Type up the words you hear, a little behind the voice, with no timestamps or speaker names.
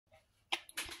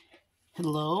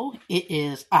Hello, it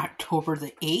is October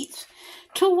the 8th,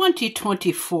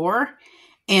 2024,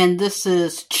 and this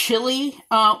is chili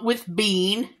with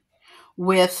bean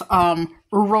with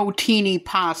rotini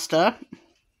pasta,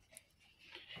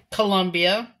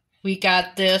 Colombia. We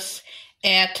got this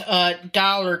at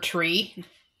Dollar Tree,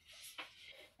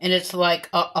 and it's like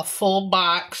a full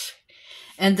box.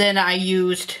 And then I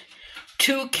used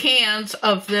 2 cans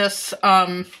of this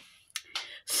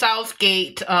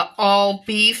Southgate all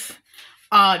beef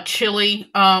chili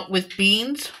with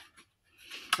beans.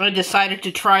 I decided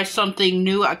to try something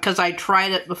new because I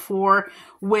tried it before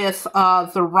with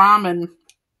the ramen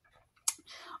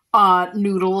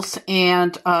noodles,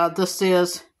 and this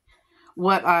is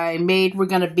what I made. We're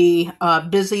going to be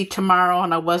busy tomorrow,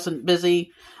 and I wasn't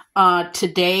busy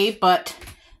today, but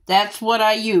that's what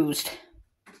I used.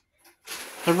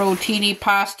 The rotini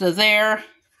pasta there,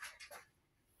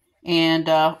 and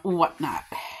whatnot.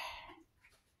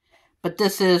 But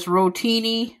this is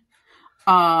rotini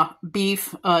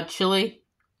beef chili.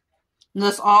 And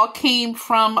this all came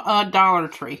from Dollar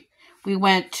Tree. We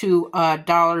went to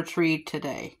Dollar Tree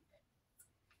today.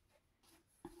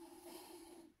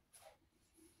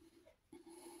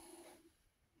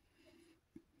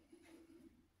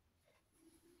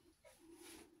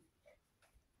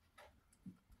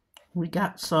 We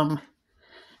got some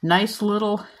nice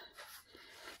little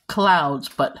clouds,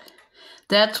 but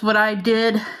that's what I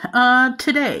did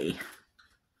today.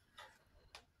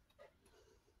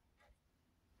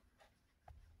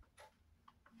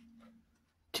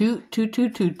 Toot, toot,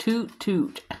 toot, toot, toot,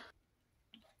 toot.